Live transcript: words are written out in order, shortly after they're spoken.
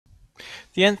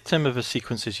The nth term of a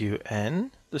sequence is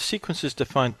un. The sequence is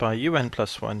defined by un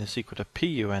plus 1 is equal to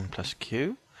pun plus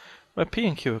q, where p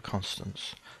and q are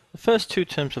constants. The first two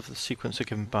terms of the sequence are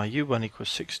given by u1 equals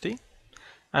 60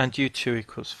 and u2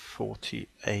 equals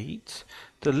 48.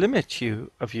 The limit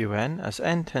of un as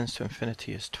n tends to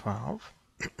infinity is 12.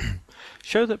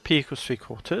 Show that p equals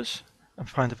 3/4 and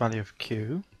find the value of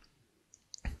q.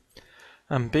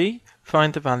 And b,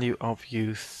 find the value of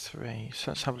u3.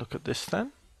 So let's have a look at this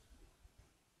then.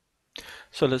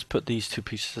 So let's put these two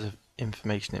pieces of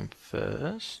information in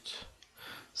first.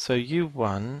 So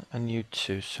u1 and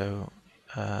u2, so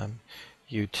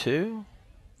u2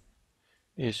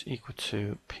 is equal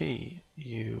to p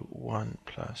u1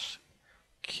 plus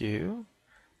q.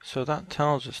 So that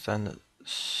tells us then that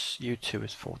u2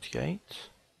 is 48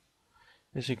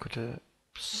 is equal to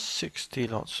 60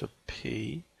 lots of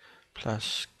p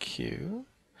plus q.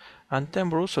 And then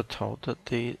we're also told that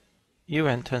the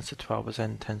un tends to 12 as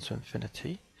n tends to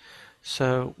infinity.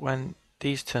 So when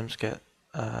these terms get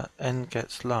n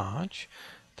gets large,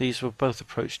 these will both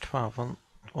approach 12,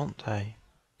 won't they?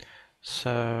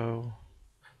 So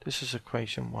this is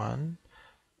equation 1,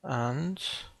 and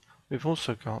we've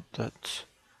also got that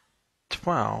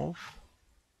 12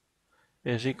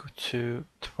 is equal to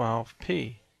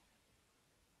 12p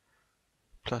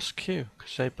plus q,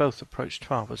 because they both approach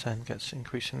 12 as n gets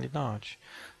increasingly large.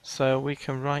 So we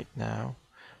can write now,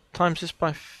 times this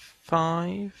by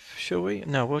 5, shall we?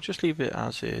 No, we'll just leave it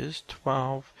as is.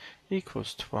 12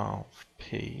 equals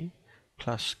 12p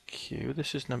plus q.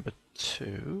 This is number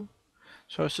 2.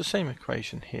 So it's the same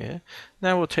equation here.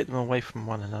 Now we'll take them away from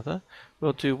one another.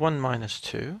 We'll do 1 minus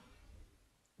 2.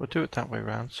 We'll do it that way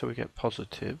around so we get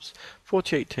positives.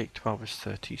 48 take 12 is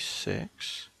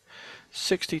 36.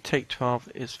 60 take 12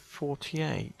 is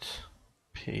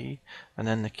 48p, and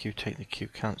then the q take the q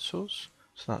cancels.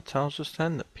 So that tells us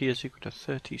then that p is equal to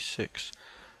 36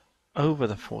 over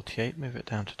the 48. Move it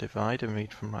down to divide and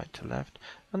read from right to left,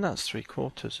 and that's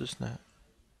 3/4, isn't it?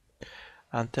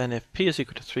 And then if p is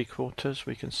equal to 3/4,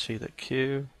 we can see that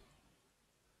q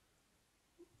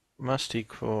must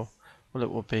equal, well,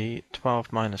 it will be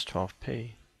 12 minus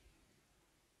 12p.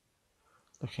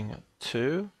 Looking at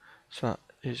 2, so that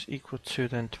is equal to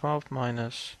then 12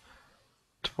 minus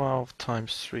 12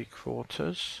 times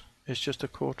 3/4 is just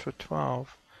 1/4 of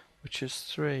 12, which is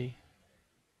 3.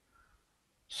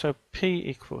 So p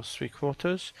equals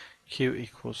 3/4, q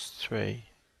equals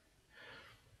 3.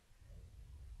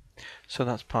 So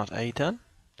that's part A done.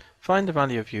 Find the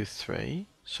value of u3,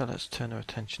 so let's turn our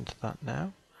attention to that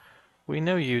now. We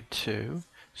know u2,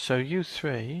 so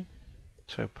u3,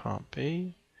 so part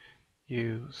B,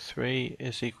 u3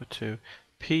 is equal to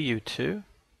pu2,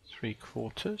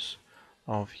 3/4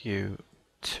 of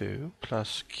u2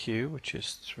 plus q, which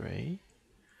is 3.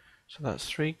 So that's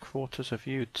 3/4 of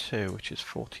u2, which is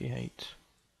 48,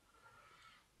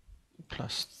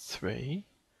 plus 3.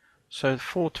 So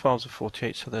 4 12s are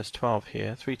 48, so there's 12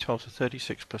 here. 3 12s are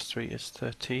 36 plus 3 is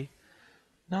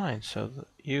 39. So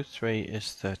u3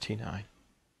 is 39.